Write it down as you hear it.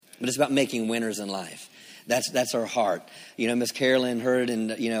but it's about making winners in life. That's our heart. Miss Carolyn heard in,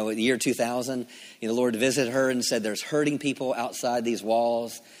 the year 2000, the Lord visited her and said, there's hurting people outside these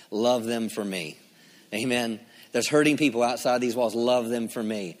walls. Love them for me. Amen. There's hurting people outside these walls. Love them for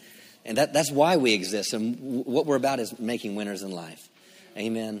me. And that's why we exist. And what we're about is making winners in life.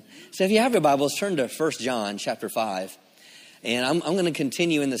 Amen. So if you have your Bibles, turn to 1 John chapter 5. And I'm going to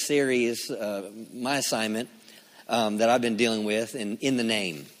continue in the series, my assignment that I've been dealing with in the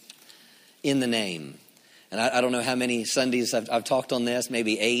name. In the name. And I don't know how many Sundays I've talked on this,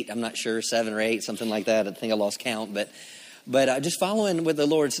 maybe 8, I'm not sure, 7 or 8, something like that. I think I lost count. But just following what the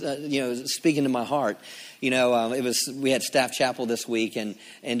Lord's, speaking to my heart. We had staff chapel this week,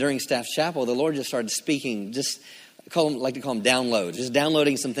 and during staff chapel, the Lord just started speaking, like to call them downloads, just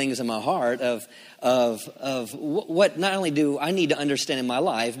downloading some things in my heart of what not only do I need to understand in my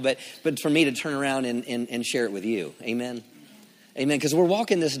life, but for me to turn around and share it with you. Amen. Amen. Because we're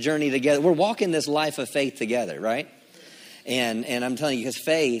walking this journey together. We're walking this life of faith together, right? And I'm telling you, because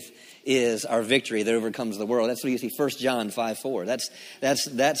faith is our victory that overcomes the world. That's what you see, 1 John 5:4.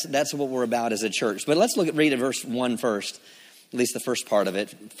 That's what we're about as a church. But let's read verse 1 first, at least the first part of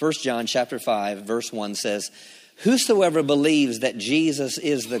it. 1 John chapter 5, verse 1 says, whosoever believes that Jesus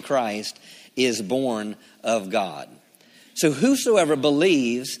is the Christ is born of God. So whosoever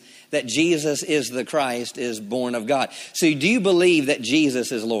believes that Jesus is the Christ is born of God. So do you believe that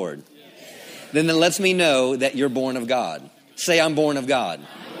Jesus is Lord? Yes. Then lets me know that you're born of God. Say, I'm born of God.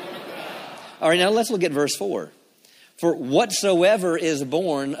 All right, now let's look at verse 4. For whatsoever is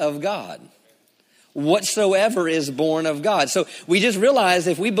born of God. Whatsoever is born of God. So we just realized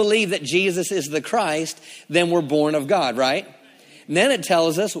if we believe that Jesus is the Christ, then we're born of God, right? And then it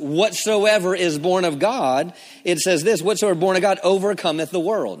tells us whatsoever is born of God. It says this, whatsoever born of God overcometh the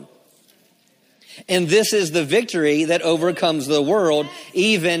world. And this is the victory that overcomes the world,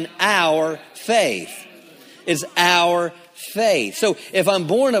 even our faith. It's our faith. So if I'm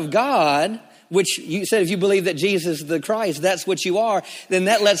born of God, which you said if you believe that Jesus is the Christ, that's what you are, then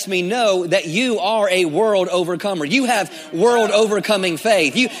that lets me know that you are a world overcomer. You have world overcoming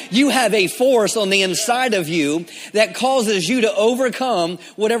faith. You have a force on the inside of you that causes you to overcome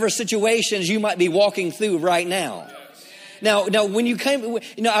whatever situations you might be walking through right now. Now, when you came,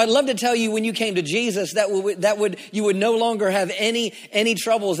 I'd love to tell you when you came to Jesus you would no longer have any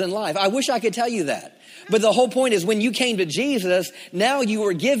troubles in life. I wish I could tell you that. But the whole point is when you came to Jesus, now you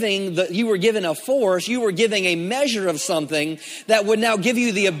were given a force, you were giving a measure of something that would now give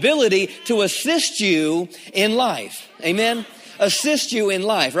you the ability to assist you in life. Amen? Assist you in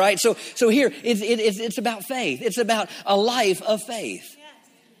life, right? So here, it's about faith. It's about a life of faith.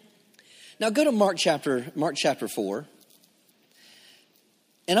 Now go to Mark chapter 4.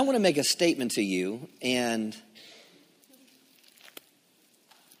 And I want to make a statement to you, and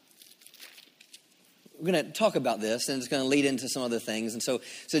we're going to talk about this, and it's going to lead into some other things. And so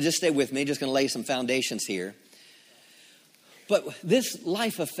just stay with me. Just going to lay some foundations here. But this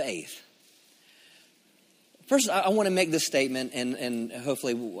life of faith. First, I want to make this statement, and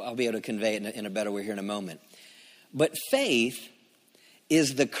hopefully I'll be able to convey it in a better way here in a moment. But faith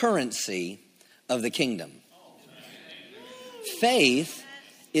is the currency of the kingdom. Faith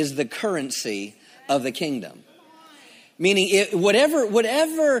is the currency of the kingdom. Meaning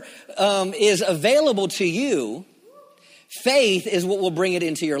whatever is available to you, faith is what will bring it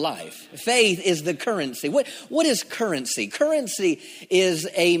into your life. Faith is the currency. What is currency? Currency is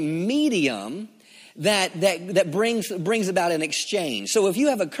a medium that brings about an exchange. So if you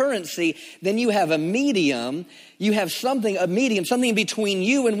have a currency, then you have a medium. You have something between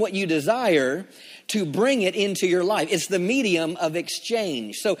you and what you desire to bring it into your life. It's the medium of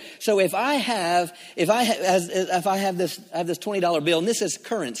exchange. So if I have this $20 bill, and this is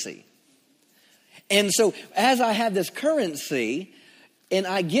currency. And so as I have this currency and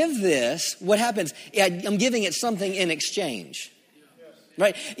I give this, what happens? I'm giving it something in exchange.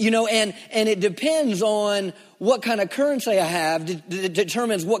 Right? And it depends on what kind of currency I have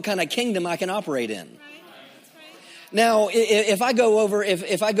determines what kind of kingdom I can operate in. Now, if I go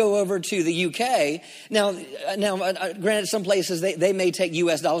over to the UK, now, granted, some places they may take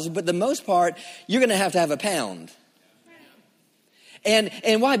U.S. dollars, but the most part, you're going to have a pound. And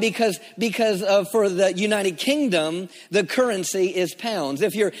why? Because for the United Kingdom, the currency is pounds.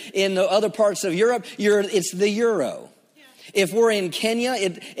 If you're in the other parts of Europe, it's the euro. If we're in Kenya,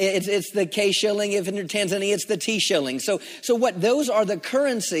 it's the K shilling. If in Tanzania, it's the T shilling. So those are the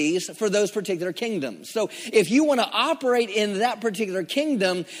currencies for those particular kingdoms. So if you want to operate in that particular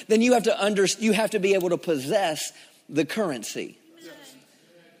kingdom, then you have to be able to possess the currency.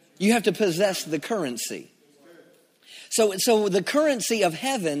 You have to possess the currency. So the currency of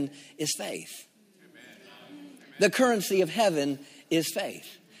heaven is faith. The currency of heaven is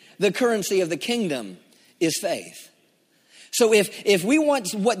faith. The currency of the kingdom is faith. So if we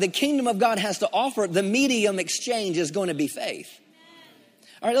want what the kingdom of God has to offer, the medium exchange is going to be faith.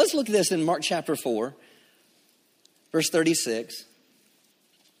 All right, let's look at this in Mark chapter 4, verse 36.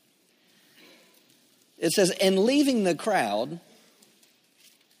 It says, and leaving the crowd,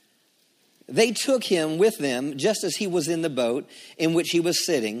 they took him with them just as he was in the boat in which he was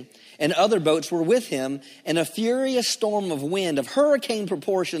sitting, and other boats were with him, and a furious storm of wind of hurricane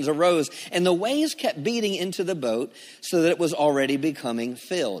proportions arose, and the waves kept beating into the boat so that it was already becoming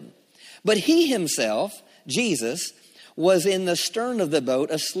filled. But he himself, Jesus, was in the stern of the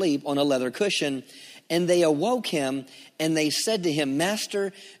boat asleep on a leather cushion, and they awoke him, and they said to him,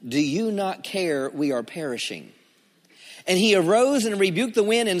 Master, do you not care we are perishing? And he arose and rebuked the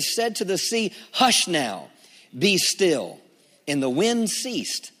wind and said to the sea, hush now, be still. And the wind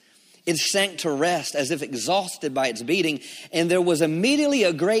ceased. It sank to rest as if exhausted by its beating. And there was immediately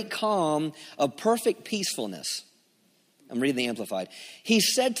a great calm of perfect peacefulness. I'm reading the Amplified. He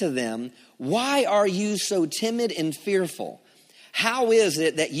said to them, why are you so timid and fearful? How is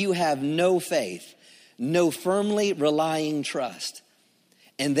it that you have no faith, no firmly relying trust?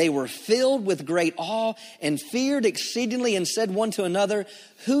 And they were filled with great awe and feared exceedingly and said one to another,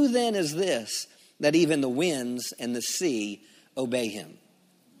 who then is this that even the winds and the sea obey him?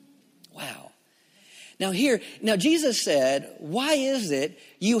 Wow. Now Jesus said, why is it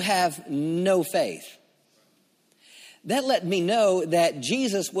you have no faith? That let me know that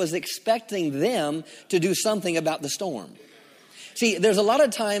Jesus was expecting them to do something about the storm. See, there's a lot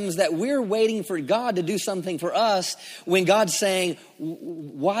of times that we're waiting for God to do something for us when God's saying,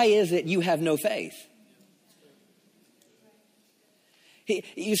 why is it you have no faith?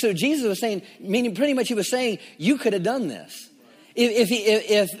 So Jesus was saying, meaning pretty much he was saying, you could have done this.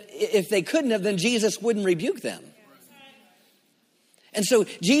 If they couldn't have, then Jesus wouldn't rebuke them. And so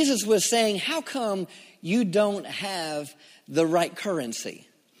Jesus was saying, how come you don't have the right currency?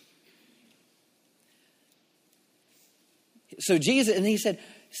 So Jesus, and he said,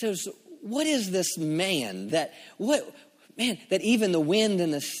 what is this man that even the wind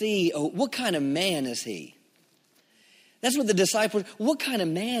and the sea, what kind of man is he? That's what the disciples, what kind of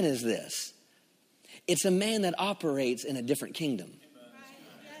man is this? It's a man that operates in a different kingdom.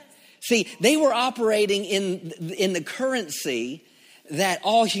 See, they were operating in the currency that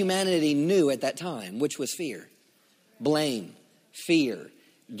all humanity knew at that time, which was fear, blame, fear,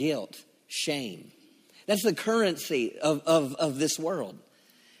 guilt, shame. That's the currency of this world,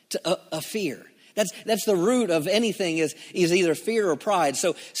 a fear. That's the root of anything is either fear or pride.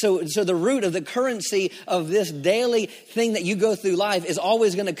 So the root of the currency of this daily thing that you go through life is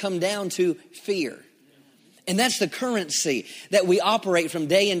always going to come down to fear. And that's the currency that we operate from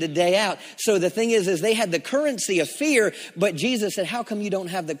day in to day out. So the thing is they had the currency of fear, but Jesus said, how come you don't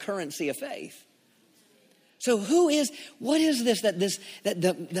have the currency of faith? So what is this that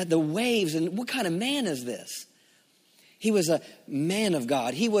the waves, and what kind of man is this? He was a man of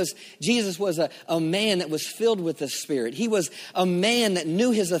God. Jesus was a man that was filled with the Spirit. He was a man that knew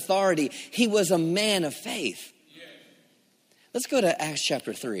his authority. He was a man of faith. Let's go to Acts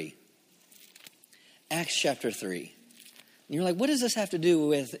chapter 3. Acts chapter 3. And you're like, what does this have to do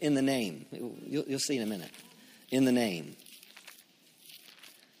with in the name? You'll see in a minute. In the name.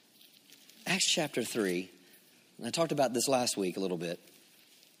 Acts chapter 3. And I talked about this last week a little bit.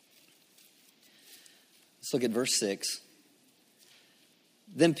 Let's look at verse 6.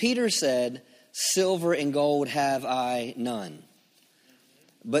 Then Peter said, silver and gold have I none,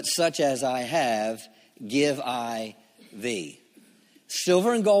 but such as I have, give I thee.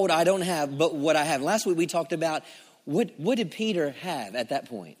 Silver and gold I don't have, but what I have. Last week we talked about what did Peter have at that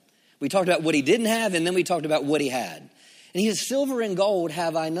point? We talked about what he didn't have, and then we talked about what he had. And he says, silver and gold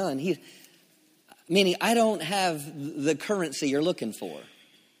have I none. Meaning I don't have the currency you're looking for,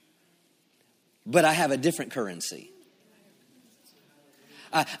 but I have a different currency.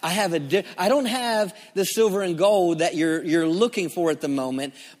 I don't have the silver and gold that you're looking for at the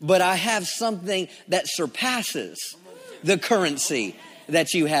moment, but I have something that surpasses the currency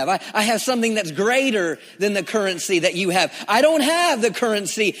that you have. I have something that's greater than the currency that you have. I don't have the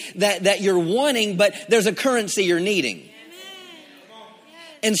currency that you're wanting, but there's a currency you're needing.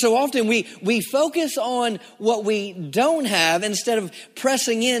 And so often we focus on what we don't have instead of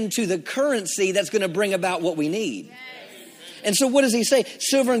pressing into the currency that's going to bring about what we need. And so what does he say?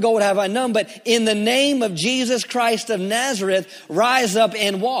 Silver and gold have I none, but in the name of Jesus Christ of Nazareth, rise up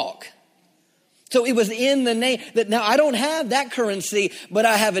and walk. So it was in the name that now I don't have that currency, but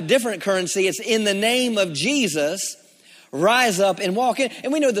I have a different currency. It's in the name of Jesus. Rise up and walk in.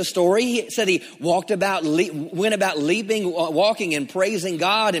 And we know the story. He said he went about leaping, walking and praising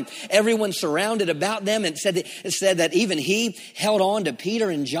God, and everyone surrounded about them, and it said that even he held on to Peter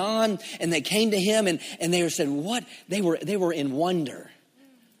and John, and they came to him and they said, what? They were in wonder.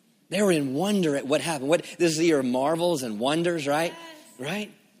 They were in wonder at what happened. This is the year of marvels and wonders, right? Yes.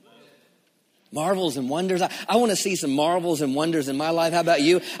 Right? Marvels and wonders. I want to see some marvels and wonders in my life. How about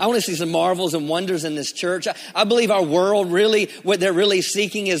you? I want to see some marvels and wonders in this church. I believe our world really, what they're really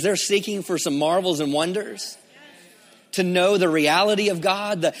seeking is they're seeking for some marvels and wonders. To know the reality of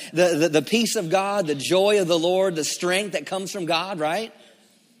God, the peace of God, the joy of the Lord, the strength that comes from God, right?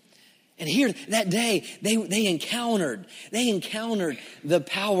 And here, that day, they encountered the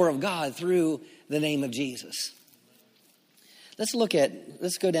power of God through the name of Jesus.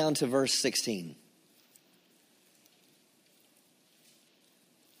 Let's go down to verse 16.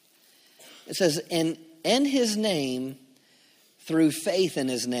 It says, and his name, through faith in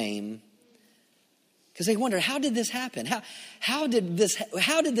his name, because they wonder, how did this happen? How did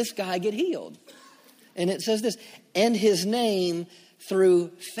this guy get healed? And it says this, and his name through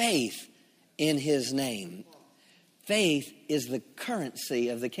faith in his name. Faith is the currency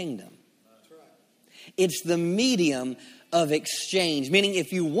of the kingdom. It's the medium of exchange. Meaning,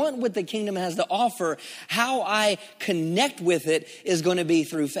 if you want what the kingdom has to offer, how I connect with it is going to be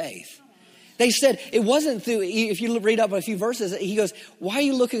through faith. They said it wasn't through, if you read up a few verses, he goes, why are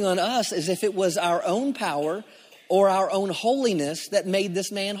you looking on us as if it was our own power or our own holiness that made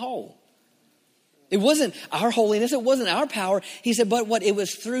this man whole? It wasn't our holiness. It wasn't our power. He said, but what? It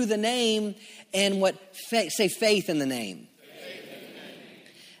was through the name and what? Say faith in the name.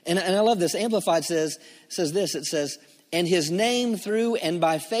 And I love this. Amplified says this. It says, and his name through and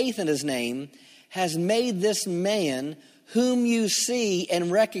by faith in his name has made this man whom you see and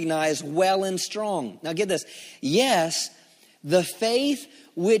recognize well and strong. Now get this. Yes, the faith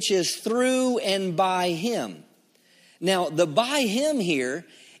which is through and by him. Now the by him here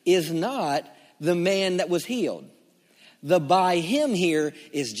is not the man that was healed. The by him here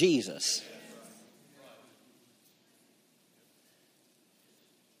is Jesus.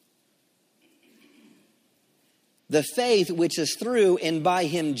 The faith which is through and by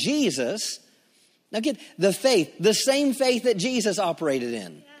him, Jesus. Now get the faith, the same faith that Jesus operated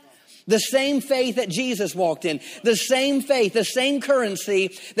in. The same faith that Jesus walked in. The same faith, the same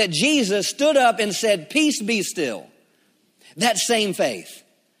currency that Jesus stood up and said, peace be still. That same faith.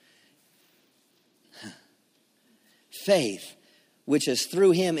 Faith which is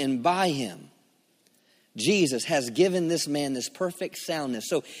through him and by him. Jesus has given this man this perfect soundness.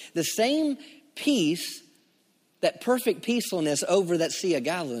 So the same peace, that perfect peacefulness over that Sea of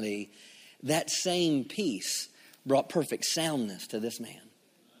Galilee, that same peace brought perfect soundness to this man.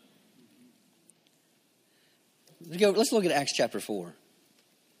 Let's look at Acts chapter 4.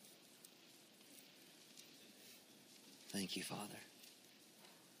 Thank you, Father.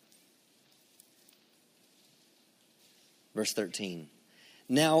 Verse 13.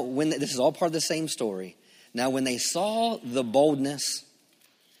 Now, this is all part of the same story. Now, when they saw the boldness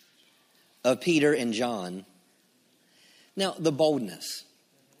of Peter and John, now the boldness.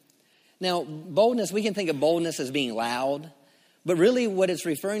 Now, boldness, we can think of boldness as being loud, but really what it's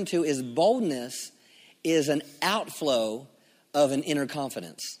referring to is boldness is an outflow of an inner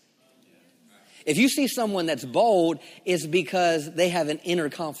confidence. If you see someone that's bold, it's because they have an inner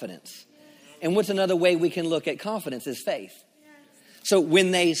confidence. And what's another way we can look at confidence is faith. So when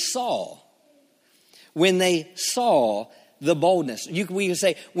they saw the boldness, we can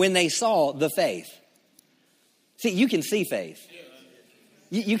say when they saw the faith. See, you can see faith.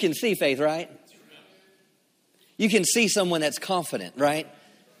 You can see faith, right? You can see someone that's confident, right?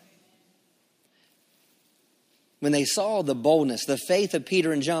 When they saw the boldness, the faith of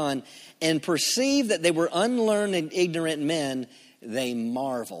Peter and John, and perceived that they were unlearned and ignorant men, they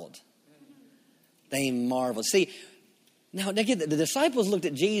marveled. They marveled. See, now the disciples looked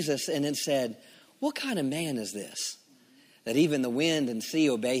at Jesus and then said, what kind of man is this? That even the wind and sea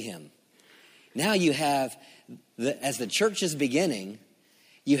obey him. Now you have, as the church is beginning,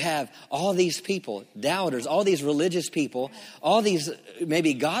 you have all these people, doubters, all these religious people, all these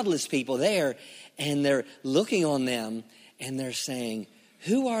maybe godless people there, and they're looking on them and they're saying,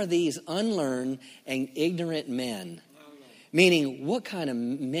 who are these unlearned and ignorant men? Meaning, what kind of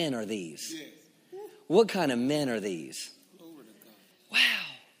men are these? What kind of men are these? Wow.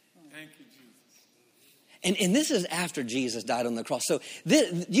 Thank you, Jesus. And this is after Jesus died on the cross. So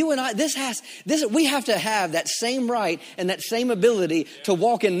you and I, we have to have that same right and that same ability to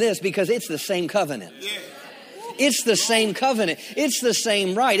walk in this because it's the same covenant. Yeah. It's the same covenant. It's the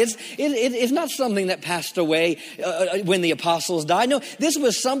same right. It's not something that passed away when the apostles died. No, this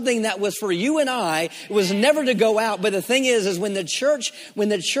was something that was for you and I. It was never to go out. But the thing is when the church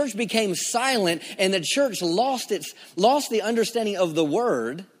became silent and the church lost the understanding of the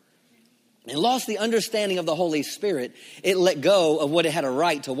word and lost the understanding of the Holy Spirit, it let go of what it had a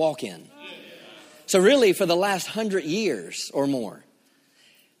right to walk in. So really, for the last 100 years or more,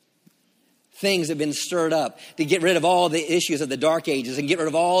 things have been stirred up to get rid of all the issues of the dark ages and get rid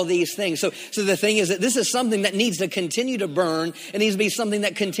of all these things. So the thing is that this is something that needs to continue to burn. It needs to be something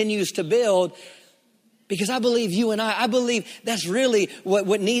that continues to build. Because I believe you and I believe that's really what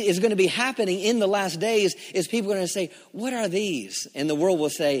is going to be happening in the last days is people are going to say, what are these? And the world will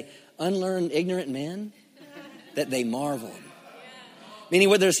say, unlearned, ignorant men, that they marveled. Meaning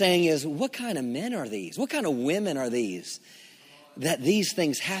what they're saying is, what kind of men are these? What kind of women are these? That these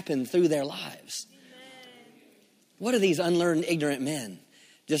things happen through their lives. What are these unlearned, ignorant men?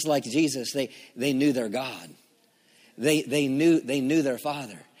 Just like Jesus, they knew their God. They knew their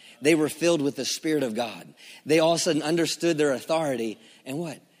Father. They were filled with the Spirit of God. They all of a sudden understood their authority. And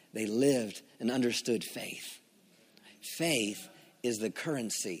what? They lived and understood faith. Faith is the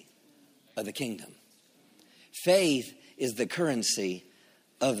currency of the kingdom. Faith is the currency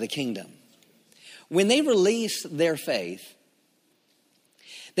of the kingdom. When they released their faith,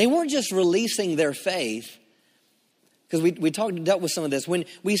 they weren't just releasing their faith, because we dealt with some of this. When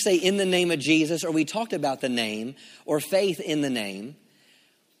we say in the name of Jesus, or we talked about the name, or faith in the name,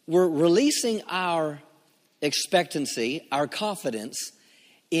 we're releasing our expectancy, our confidence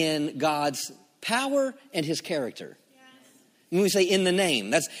in God's power and his character. When we say in the name,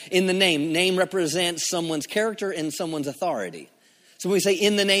 that's in the name. Name represents someone's character and someone's authority. So when we say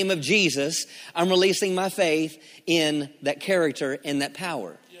in the name of Jesus, I'm releasing my faith in that character and that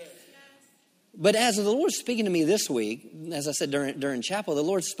power. But as the Lord's speaking to me this week, as I said during chapel, the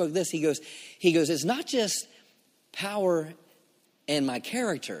Lord spoke this. He goes, it's not just power and my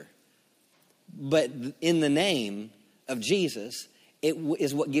character, but in the name of Jesus, it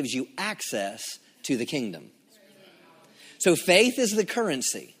is what gives you access to the kingdom. So faith is the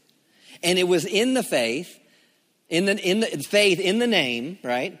currency, and it was in the faith, in the faith in the name,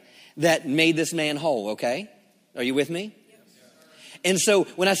 right, that made this man whole. Okay, are you with me? And so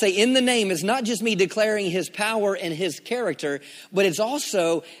when I say in the name, it's not just me declaring his power and his character, but it's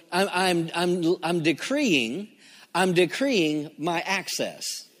also I'm decreeing my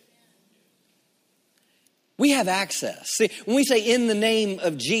access. We have access. See, when we say in the name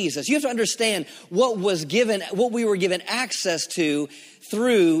of Jesus, you have to understand what we were given access to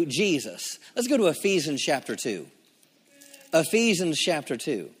through Jesus. Let's go to Ephesians chapter 2. Ephesians chapter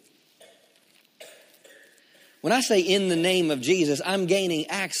 2. When I say in the name of Jesus, I'm gaining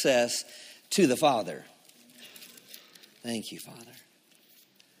access to the Father. Thank you, Father.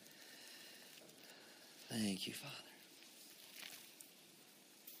 Thank you, Father.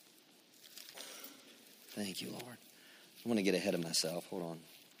 Thank you, Lord. I want to get ahead of myself. Hold on.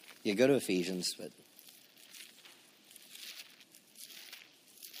 Yeah, go to Ephesians, but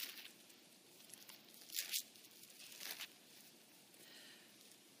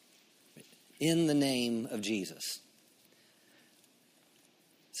in the name of Jesus.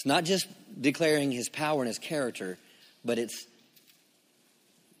 It's not just declaring his power and his character, but it's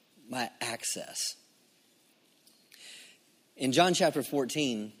my access. In John chapter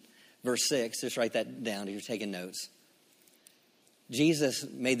 14, verse 6, just write that down if you're taking notes. Jesus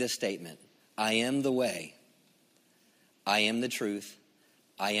made this statement, I am the way, I am the truth,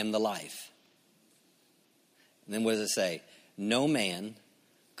 I am the life. And then what does it say? No man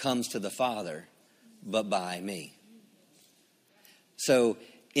comes to the Father but by me. So,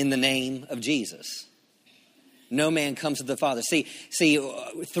 in the name of Jesus, no man comes to the Father. See,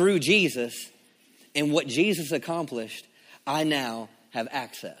 through Jesus and what Jesus accomplished, I now have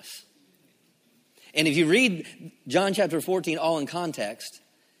access. And if you read John chapter 14 all in context,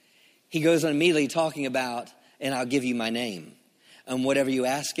 he goes on immediately talking about, and I'll give you my name. And whatever you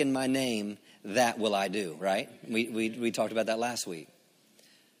ask in my name, that will I do, right? We talked about that last week.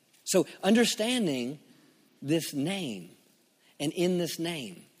 So understanding this name, and in this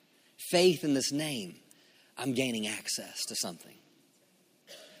name, faith in this name, I'm gaining access to something.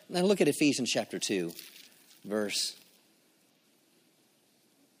 Now look at Ephesians chapter 2, verse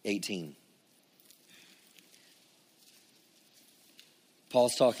 18.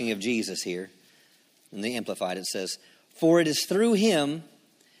 Paul's talking of Jesus here. In the Amplified it says, for it is through him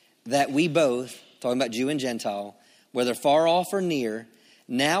that we both, talking about Jew and Gentile, whether far off or near,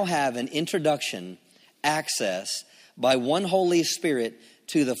 now have an introduction, access by one Holy Spirit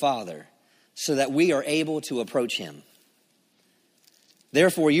to the Father. so that we are able to approach him.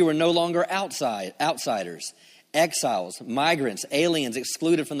 Therefore, you are no longer outsiders, exiles, migrants, aliens,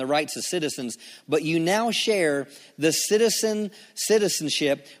 excluded from the rights of citizens, but you now share the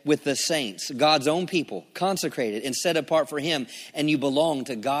citizenship with the saints, God's own people, consecrated and set apart for him, and you belong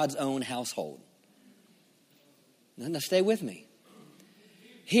to God's own household. Now stay with me.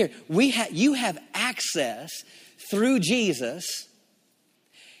 Here, you have access through Jesus.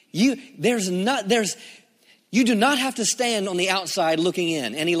 You do not have to stand on the outside looking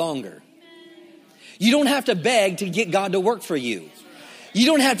in any longer. You don't have to beg to get God to work for you. You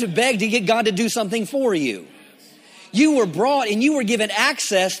don't have to beg to get God to do something for you. You were brought and you were given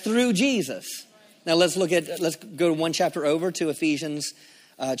access through Jesus. Now let's go one chapter over to Ephesians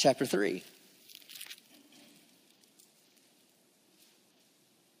chapter 3.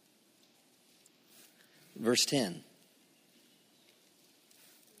 Verse 10.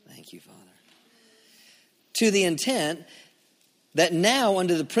 Thank you, Father. To the intent that now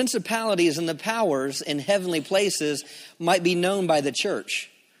under the principalities and the powers in heavenly places might be known by the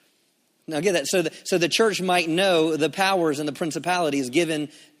church. Now get that. So the church might know the powers and the principalities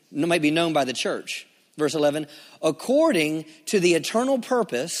might be known by the church. Verse 11, according to the eternal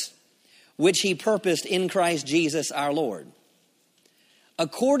purpose which he purposed in Christ Jesus our Lord.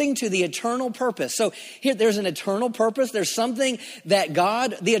 According to the eternal purpose. So here, there's an eternal purpose. There's something that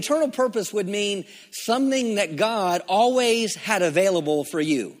the eternal purpose would mean something that God always had available for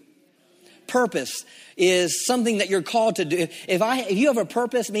you. Purpose is something that you're called to do. If you have a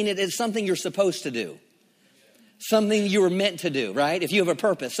purpose, meaning it's something you're supposed to do. Something you were meant to do, right? If you have a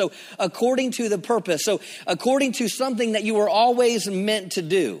purpose. So according to the purpose. So according to something that you were always meant to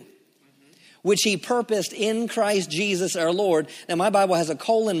do, which he purposed in Christ Jesus our Lord. Now my Bible has a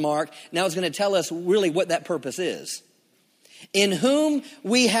colon mark. Now it's going to tell us really what that purpose is. In whom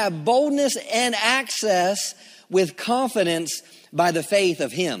we have boldness and access with confidence by the faith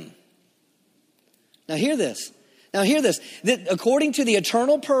of him. Now hear this. That according to the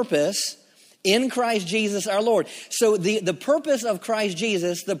eternal purpose in Christ Jesus our Lord. So the purpose of Christ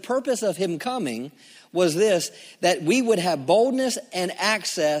Jesus, the purpose of him coming was this, that we would have boldness and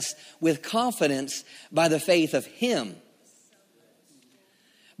access with confidence by the faith of him.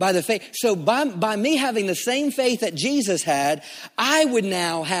 By the faith. So by me having the same faith that Jesus had, I would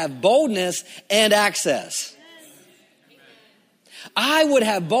now have boldness and access. I would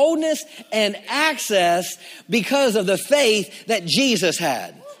have boldness and access because of the faith that Jesus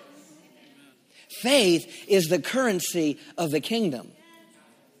had. Faith is the currency of the kingdom.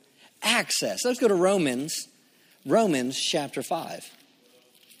 Access. Let's go to Romans chapter 5.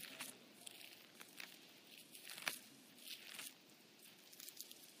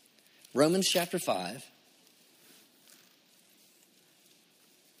 Romans chapter 5.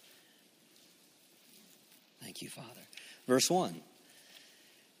 Thank you, Father. Verse 1.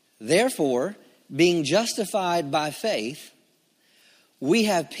 Therefore, being justified by faith, we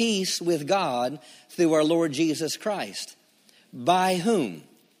have peace with God through our Lord Jesus Christ. By whom?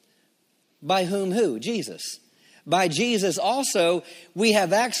 By whom who? Jesus. By Jesus also we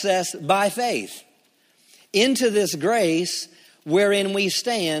have access by faith into this grace wherein we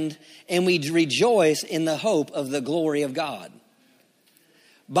stand and we rejoice in the hope of the glory of God.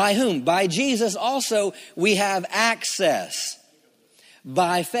 By whom? By Jesus also we have access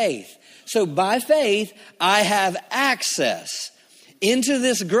by faith. So by faith I have access into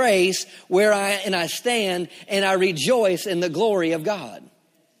this grace where I stand and I rejoice in the glory of God.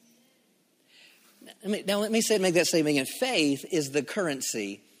 Now let me make that statement again. Faith is the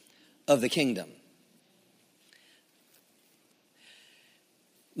currency of the kingdom.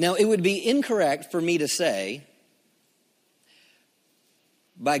 Now it would be incorrect for me to say,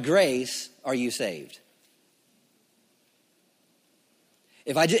 by grace are you saved.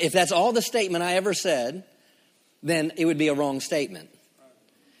 If that's all the statement I ever said, then it would be a wrong statement.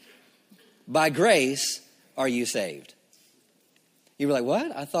 By grace are you saved. You were like,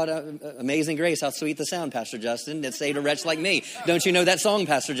 what? I thought Amazing Grace, how sweet the sound, Pastor Justin. It saved a wretch like me. Don't you know that song,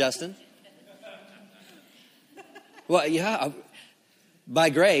 Pastor Justin? Well, yeah. By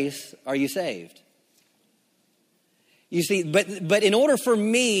grace are you saved. You see, but in order for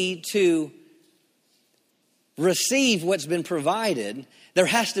me to receive what's been provided, there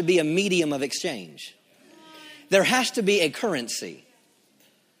has to be a medium of exchange. There has to be a currency.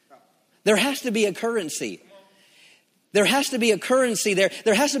 There has to be a currency. There has to be a currency there.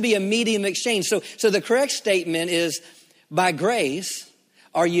 There has to be a medium exchange. So the correct statement is, by grace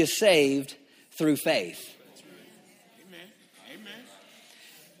are you saved through faith.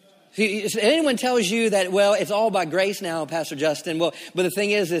 If anyone tells you that, well, it's all by grace now, Pastor Justin, well, but the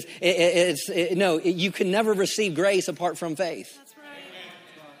thing is no, you can never receive grace apart from faith. That's right.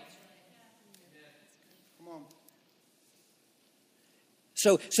 Come on.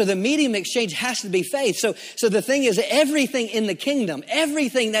 So the medium exchange has to be faith. So the thing is, everything in the kingdom,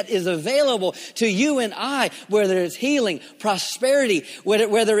 everything that is available to you and I, whether it's healing, prosperity,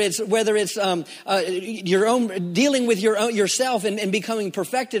 whether it's your own dealing with yourself and becoming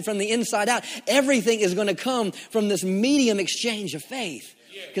perfected from the inside out, everything is going to come from this medium exchange of faith,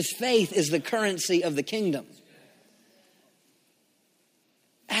 because faith is the currency of the kingdom.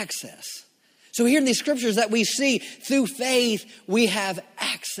 Access. So here in these scriptures that we see, through faith, we have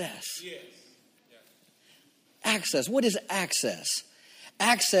access. Yes. Access. What is access?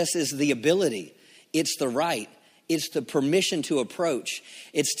 Access is the ability. It's the right. It's the permission to approach.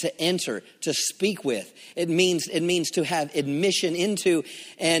 It's to enter, to speak with. It means to have admission into.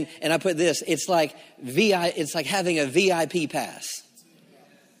 And I put this, it's like having a VIP pass.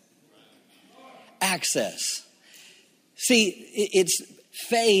 Access. See, it's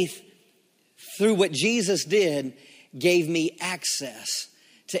faith through what Jesus did gave me access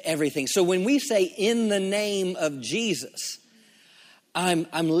to everything. So when we say in the name of Jesus, I'm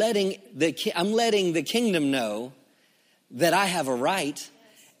letting the kingdom know that I have a right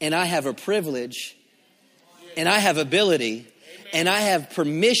and I have a privilege and I have ability and I have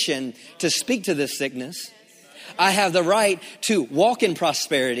permission to speak to this sickness. I have the right to walk in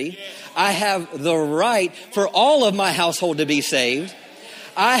prosperity. I have the right for all of my household to be saved.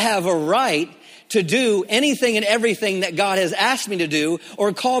 I have a right to do anything and everything that God has asked me to do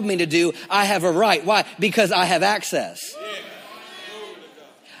or called me to do. I have a right. Why? Because I have access.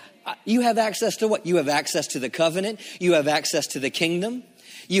 You have access to what? You have access to the covenant. You have access to the kingdom.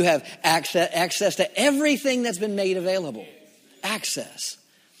 You have access to everything that's been made available. Access.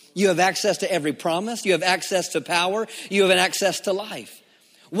 You have access to every promise. You have access to power. You have an access to life.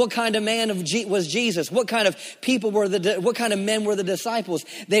 What kind of man was Jesus? What kind of people what kind of men were the disciples?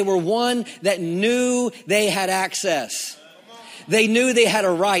 They were one that knew they had access. They knew they had a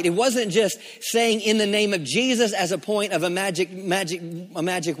right. It wasn't just saying in the name of Jesus as a point of a magic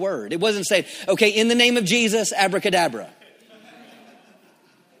word. It wasn't saying, okay, in the name of Jesus, abracadabra.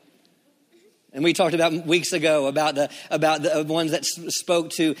 And we talked about weeks ago about the ones that spoke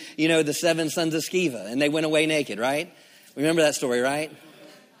to, the 7 sons of Sceva, and they went away naked, right? Remember that story, right?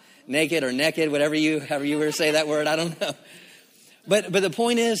 Naked or naked, however you were to say that word, I don't know. But the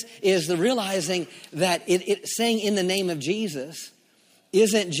point is the realizing that it saying in the name of Jesus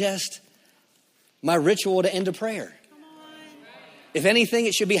isn't just my ritual to end a prayer. If anything,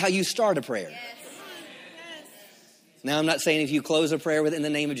 it should be how you start a prayer. Now, I'm not saying if you close a prayer with in the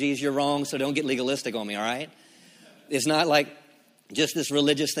name of Jesus, you're wrong, so don't get legalistic on me, all right? It's not like just this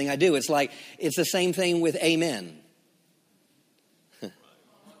religious thing I do. It's the same thing with amen.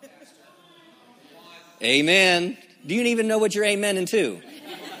 Amen. Do you even know what you're amening to?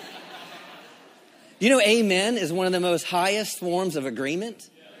 You know, amen is one of the most highest forms of agreement.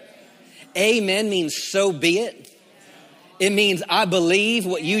 Amen means so be it. It means I believe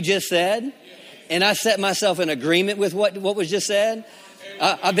what you just said, and I set myself in agreement with what was just said.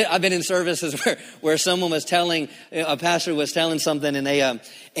 I've been in services where someone was a pastor was telling something, and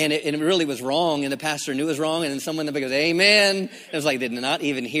it really was wrong, and the pastor knew it was wrong, and then someone goes, amen. It was like they did not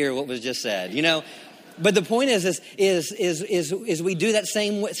even hear what was just said, But the point is we do that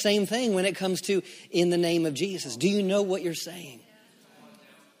same thing when it comes to in the name of Jesus. Do you know what you're saying?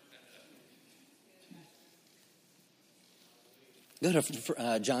 Go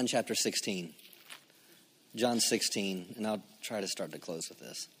to John chapter 16. John 16, and I'll try to start to close with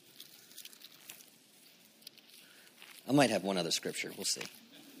this. I might have one other scripture. We'll see.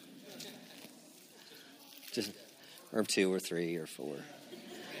 Or 2 or 3 or 4.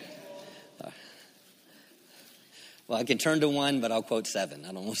 Well, I can turn to 1, but I'll quote 7.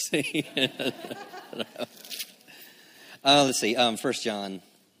 I don't want to see. Let's see. 1 John.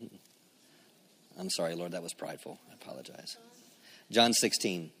 I'm sorry, Lord, that was prideful. I apologize. John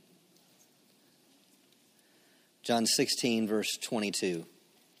 16. John 16, verse 22.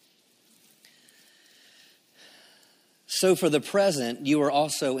 So for the present, you are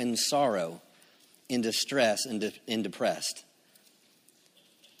also in sorrow, in distress, and depressed.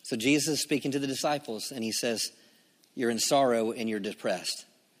 So Jesus is speaking to the disciples, and he says, you're in sorrow and you're depressed.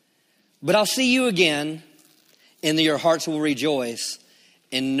 But I'll see you again, and your hearts will rejoice,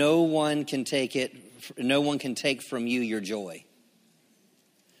 and no one can take from you your joy.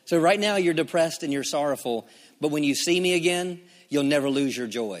 So right now you're depressed and you're sorrowful, but when you see me again, you'll never lose your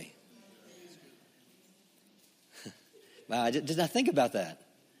joy. Wow, did I think about that?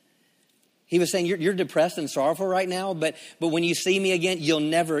 He was saying, you're depressed and sorrowful right now, but when you see me again, you'll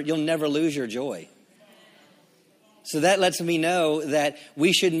never lose your joy. So that lets me know that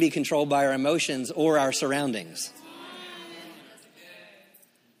we shouldn't be controlled by our emotions or our surroundings.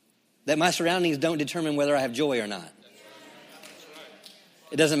 That my surroundings don't determine whether I have joy or not.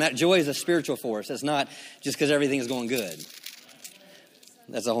 It doesn't matter. Joy is a spiritual force. It's not just because everything is going good.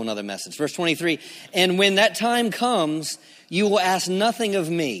 That's a whole nother message. Verse 23, and when that time comes, you will ask nothing of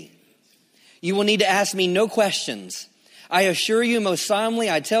me. You will need to ask me no questions. I assure you, most solemnly,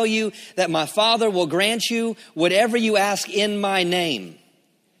 I tell you that my Father will grant you whatever you ask in my name.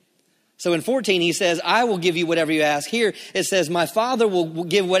 So in 14, he says, I will give you whatever you ask. Here it says, my Father will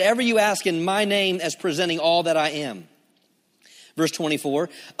give whatever you ask in my name as presenting all that I am. Verse 24,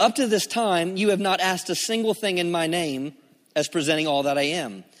 up to this time, you have not asked a single thing in my name as presenting all that I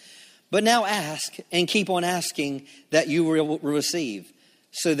am. But now ask and keep on asking that you will receive,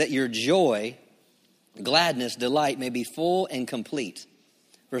 so that your joy, gladness, delight may be full and complete.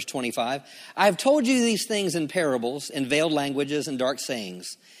 Verse 25, I have told you these things in parables, in veiled languages and dark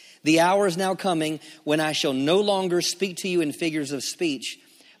sayings. The hour is now coming when I shall no longer speak to you in figures of speech,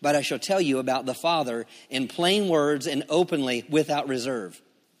 but I shall tell you about the Father in plain words and openly without reserve.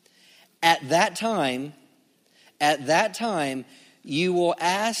 At that time, you will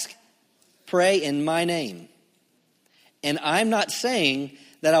ask, pray in my name. And I'm not saying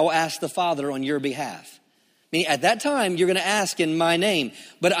that I will ask the Father on your behalf. Meaning at that time, you're going to ask in my name,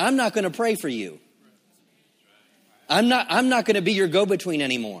 but I'm not going to pray for you. I'm not going to be your go-between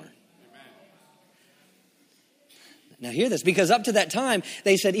anymore. Now hear this, because up to that time,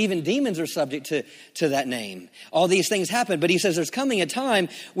 they said even demons are subject to that name. All these things happen, but he says there's coming a time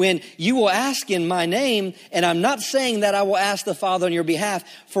when you will ask in my name, and I'm not saying that I will ask the Father on your behalf,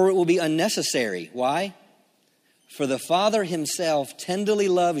 for it will be unnecessary. Why? For the Father himself tenderly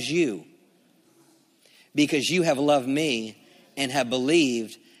loves you, because you have loved me and have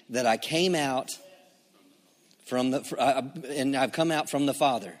believed that I came out and I've come out from the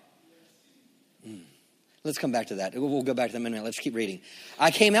Father. Let's come back to that. We'll go back to that in a minute. Let's keep reading.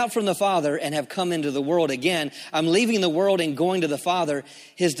 I came out from the Father and have come into the world again. I'm leaving the world and going to the Father.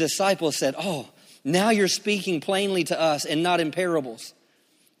 His disciples said, oh, now you're speaking plainly to us and not in parables.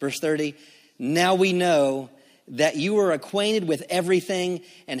 Verse 30, now we know that you are acquainted with everything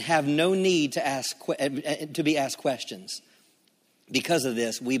and have no need to be asked questions. Because of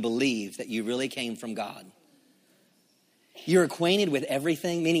this, we believe that you really came from God. You're acquainted with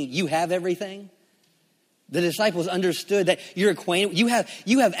everything, meaning you have everything. The disciples understood that you're acquainted. You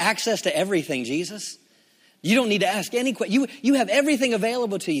have access to everything, Jesus. You don't need to ask any questions. You have everything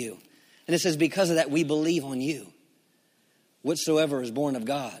available to you. And it says, because of that, we believe on you. Whatsoever is born of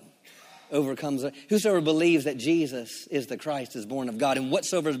God overcomes. Whosoever believes that Jesus is the Christ is born of God. And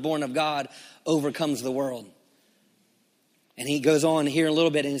whatsoever is born of God overcomes the world. And he goes on here a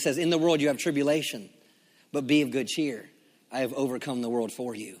little bit and he says, in the world you have tribulation, but be of good cheer. I have overcome the world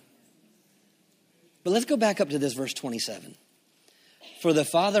for you. But let's go back up to this verse 27. For the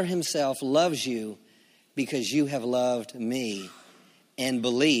Father himself loves you because you have loved me and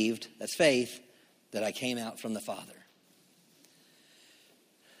believed, that's faith, that I came out from the Father.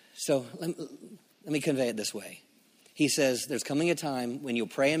 So let me convey it this way. He says, there's coming a time when you'll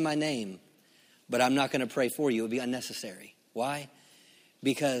pray in my name, but I'm not going to pray for you. It would be unnecessary. Why?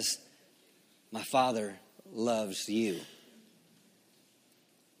 Because my Father loves you.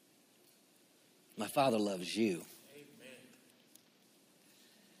 My Father loves you. Amen.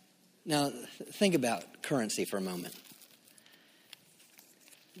 Now, think about currency for a moment.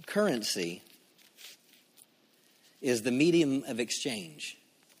 Currency is the medium of exchange.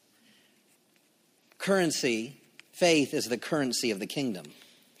 Currency, faith is the currency of the kingdom.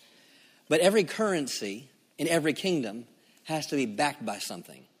 But every currency in every kingdom has to be backed by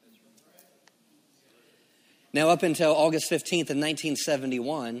something. Now, up until August 15th of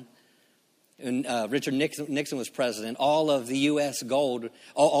 1971, when Richard Nixon was president, all of the U.S. gold,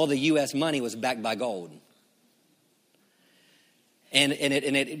 all the U.S. money was backed by gold. And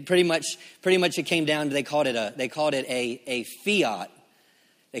it pretty much it came down to they called it a fiat.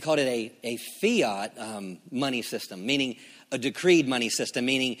 They called it a fiat money system, meaning a decreed money system,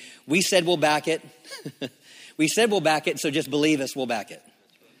 meaning we said we'll back it. We said we'll back it, so just believe us, we'll back it.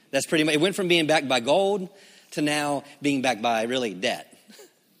 That's pretty much, it went from being backed by gold to now being backed by really debt,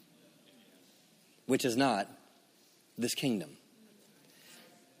 which is not this kingdom.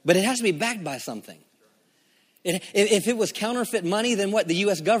 But it has to be backed by something. If it was counterfeit money, then what? The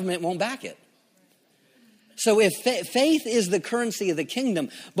U.S. government won't back it. So if faith is the currency of the kingdom,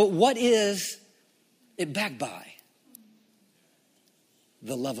 but what is it backed by?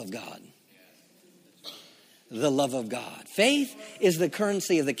 The love of God. the love of God. Faith is the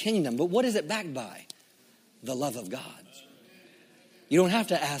currency of the kingdom, but what is it backed by? The love of God. You don't have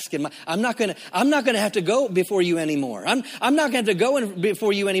to ask him. I'm not going to have to go before you anymore. I'm not going to go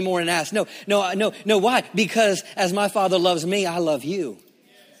before you anymore and ask. No. Why? Because as my Father loves me, I love you.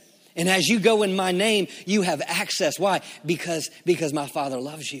 And as you go in my name, you have access. Why? Because my Father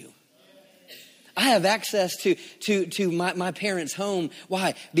loves you. I have access to my parents' home.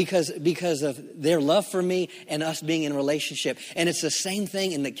 Why? Because of their love for me and us being in a relationship. And it's the same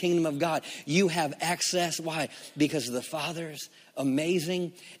thing in the kingdom of God. You have access. Why? Because of the Father's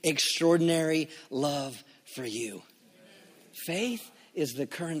amazing, extraordinary love for you. Faith is the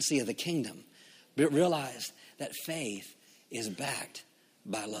currency of the kingdom. But realize that faith is backed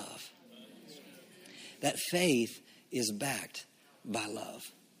by love. That faith is backed by love.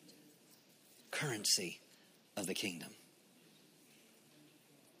 Currency of the kingdom.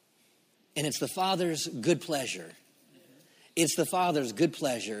 And it's the Father's good pleasure. It's the Father's good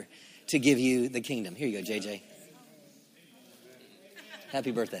pleasure to give you the kingdom. Here you go, JJ.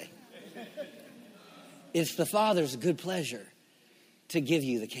 Happy birthday. It's the Father's good pleasure to give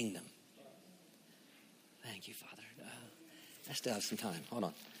you the kingdom. Thank you, Father. I still have some time. Hold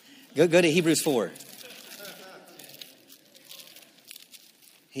on. Go to Hebrews 4.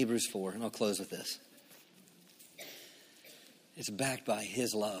 Hebrews 4, and I'll close with this. It's backed by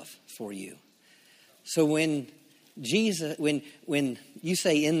his love for you. So when you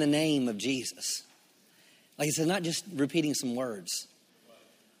say in the name of Jesus, like I said, not just repeating some words,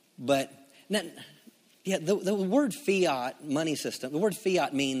 but the word fiat money system, the word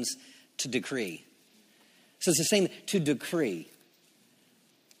fiat means to decree. So it's the same, to decree.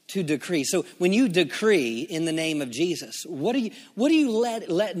 To decree. So when you decree in the name of Jesus, what are you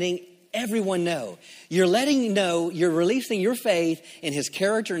letting everyone know? You're letting know, you're releasing your faith in his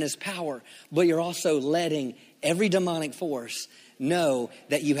character and his power, but you're also letting every demonic force know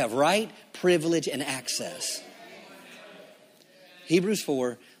that you have right, privilege, and access. Hebrews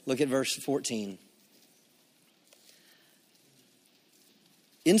 4, look at verse 14.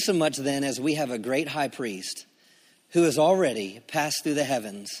 Insomuch then as we have a great high priest who has already passed through the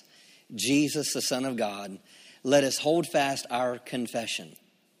heavens, Jesus, the Son of God, let us hold fast our confession.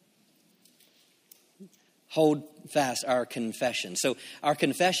 Hold fast our confession. So our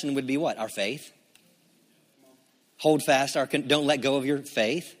confession would be what? Our faith. Hold fast don't let go of your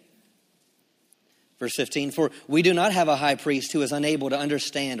faith. Verse 15, for we do not have a high priest who is unable to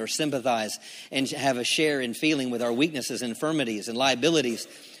understand or sympathize and have a share in feeling with our weaknesses, infirmities, and liabilities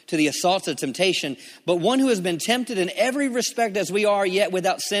to the assaults of temptation, but one who has been tempted in every respect as we are, yet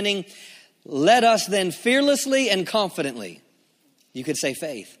without sinning. Let us then fearlessly and confidently, you could say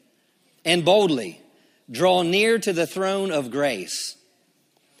faith, and boldly draw near to the throne of grace,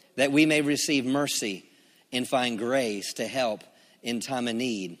 that we may receive mercy and find grace to help in time of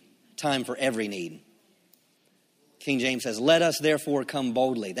need, time for every need. King James says, let us therefore come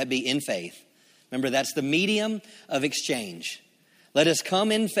boldly. That'd be in faith. Remember, that's the medium of exchange. Let us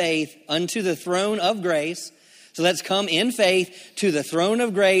come in faith unto the throne of grace. So let's come in faith to the throne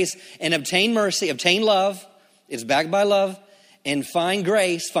of grace and obtain mercy, obtain love. It's backed by love. And find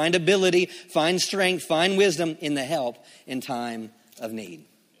grace, find ability, find strength, find wisdom in the help in time of need.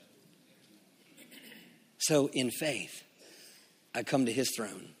 So in faith, I come to his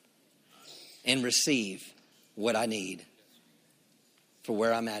throne and receive what I need for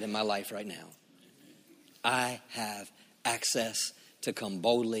where I'm at in my life right now. I have access to come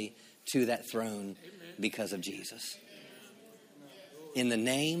boldly to that throne because of Jesus. In the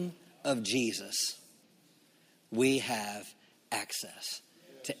name of Jesus, we have access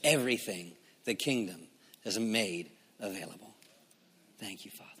to everything the kingdom has made available. Thank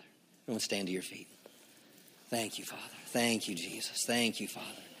you, Father. Everyone stand to your feet. Thank you, Father. Thank you, Jesus. Thank you, Father.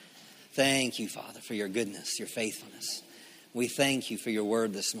 Thank you, Father, for your goodness, your faithfulness. We thank you for your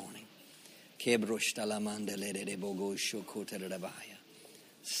word this morning. In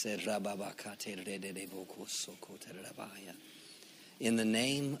the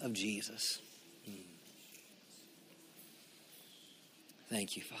name of Jesus.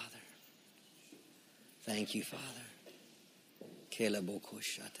 Thank you, Father. Thank you, Father.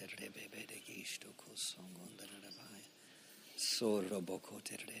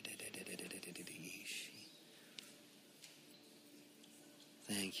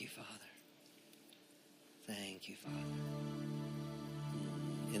 Thank you, Father. Thank you, Father.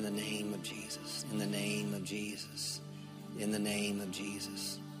 In the name of Jesus. In the name of Jesus. In the name of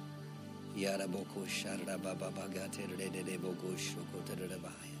Jesus. Yaraboko Sharada Baba Bagater de Boko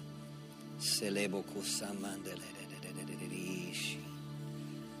Shokotarabaya. Celeboko Samandele.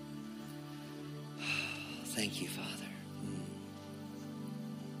 Thank you, Father.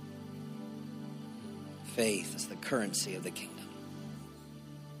 Faith is the currency of the kingdom.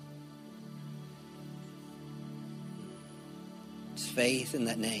 It's faith in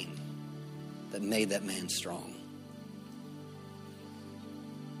that name that made that man strong.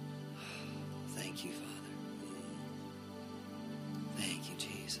 Thank you, Father. Thank you,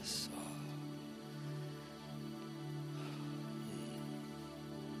 Jesus.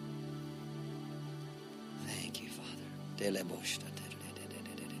 Thank you, Father.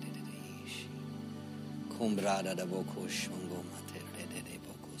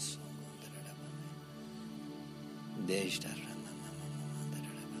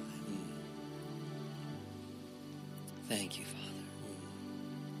 Thank you, Father.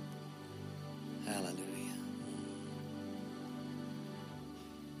 Hallelujah.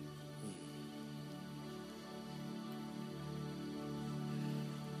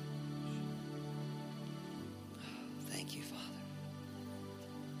 Thank you, Father.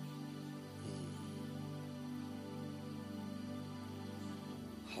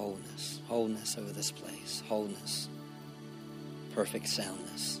 Wholeness, wholeness over this place, wholeness, perfect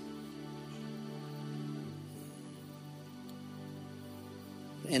soundness.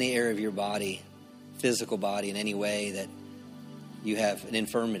 Any area of your body, physical body, in any way that you have an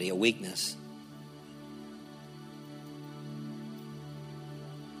infirmity, a weakness,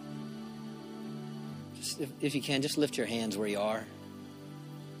 just if you can, just lift your hands where you are.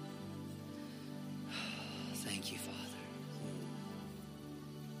 Thank you, Father.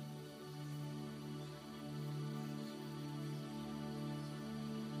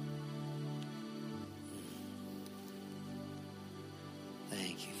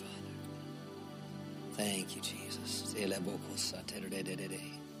 Thank you, Father. Thank you, Jesus.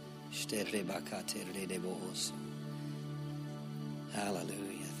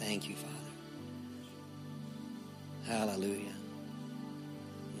 Hallelujah. Thank you, Father. Hallelujah.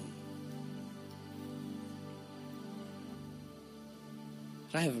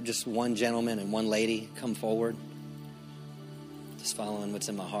 Can I have just one gentleman and one lady come forward? Just following what's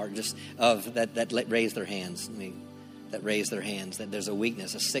in my heart. Just of that raise their hands. That raise their hands. That there's a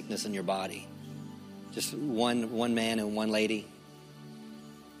weakness, a sickness in your body. Just one man and one lady.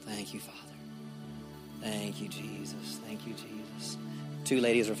 Thank you, Father. Thank you, Jesus. Thank you, Jesus. Two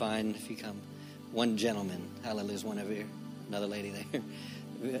ladies are fine if you come. One gentleman. Hallelujah. There's one over here. Another lady there.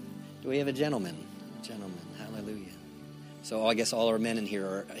 Do we have a gentleman? Gentleman. Hallelujah. So I guess all our men in here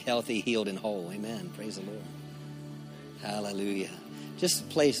are healthy, healed, and whole. Amen. Praise the Lord. Hallelujah. Just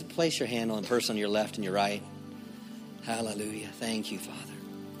place your hand on the person on your left and your right. Hallelujah. Thank you, Father.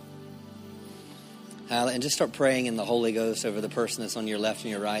 And just start praying in the Holy Ghost over the person that's on your left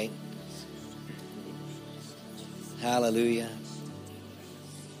and your right. Hallelujah.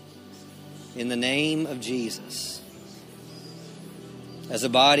 In the name of Jesus. As a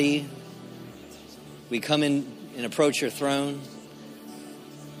body, we come in and approach your throne.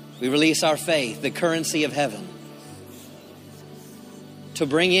 We release our faith, the currency of heaven, to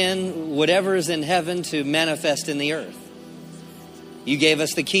bring in whatever is in heaven to manifest in the earth. You gave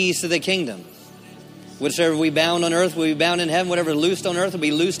us the keys to the kingdom. Whatever we bound on earth will be bound in heaven. Whatever loosed on earth will be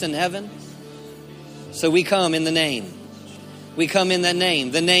loosed in heaven. So we come in the name. We come in that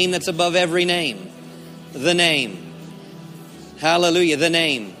name. The name that's above every name. The name. Hallelujah. The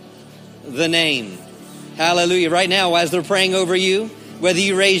name. The name. Hallelujah. Right now, as they're praying over you, whether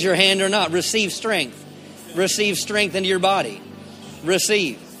you raise your hand or not, receive strength. Receive strength into your body.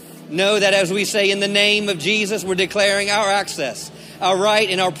 Receive. Know that as we say in the name of Jesus, we're declaring our access, our right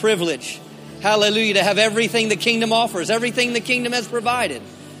and our privilege. Hallelujah. To have everything the kingdom offers, everything the kingdom has provided.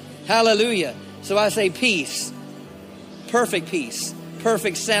 Hallelujah. So I say peace, perfect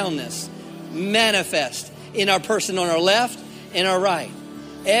soundness, manifest in our person on our left and our right.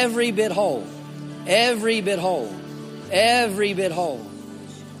 Every bit whole. Every bit whole. Every bit whole.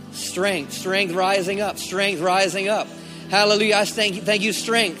 Strength rising up. Strength rising up. Hallelujah. I thank you,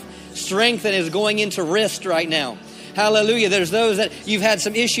 strength. Strength that is going into wrist right now. Hallelujah. There's those that you've had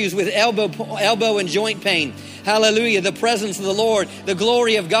some issues with elbow and joint pain. Hallelujah. The presence of the Lord, the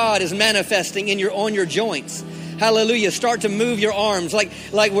glory of God is manifesting on your joints. Hallelujah. Start to move your arms like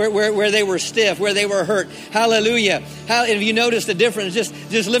where they were stiff, where they were hurt. Hallelujah. If you notice the difference, just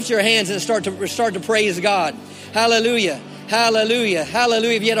lift your hands and start to praise God. Hallelujah. Hallelujah.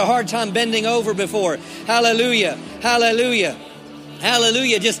 Hallelujah. If you had a hard time bending over before. Hallelujah. Hallelujah.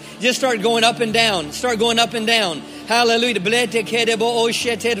 Hallelujah. Just start going up and down. Start going up and down. Hallelujah.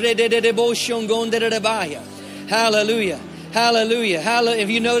 Hallelujah. Hallelujah. Hallelujah. If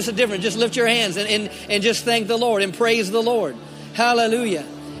you notice the difference, just lift your hands and just thank the Lord and praise the Lord. Hallelujah.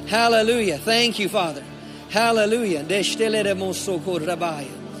 Hallelujah. Thank you, Father. Hallelujah.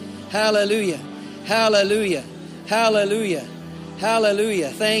 Hallelujah. Hallelujah. Hallelujah. Hallelujah.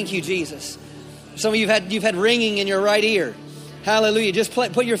 Thank you, Jesus. Some of you you've had ringing in your right ear. Hallelujah. Just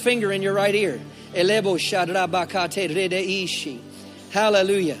put your finger in your right ear.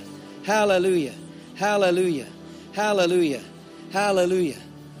 Hallelujah. Hallelujah. Hallelujah. Hallelujah. Hallelujah.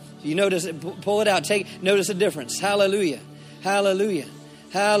 You notice it, pull it out. Notice the difference. Hallelujah. Hallelujah.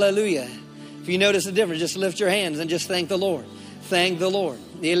 Hallelujah. If you notice the difference, just lift your hands and just thank the Lord. Thank the Lord.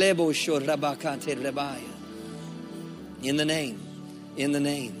 In the name. In the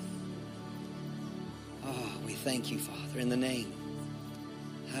name. Oh, we thank you, Father, in the name.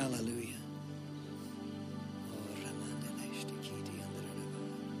 Hallelujah.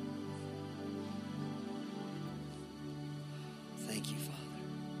 Thank you, Father.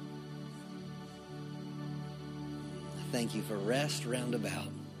 I thank you for rest round about.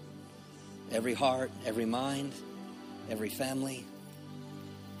 Every heart, every mind, every family.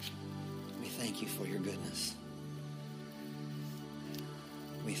 We thank you for your goodness.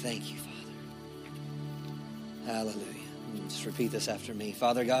 We thank you, Father. Hallelujah. Just repeat this after me.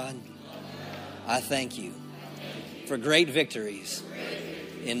 Father God, I thank you for great victories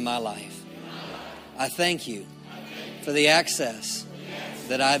in my life. I thank you for the access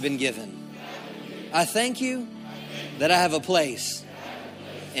that I've been given. I thank you that I have a place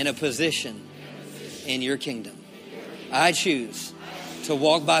and a position in your kingdom. I choose to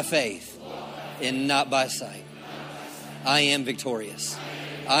walk by faith and not by sight. I am victorious.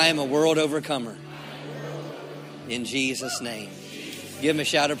 I am a world overcomer. In Jesus' name. Give him a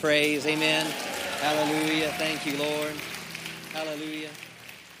shout of praise. Amen. Hallelujah. Thank you, Lord. Hallelujah.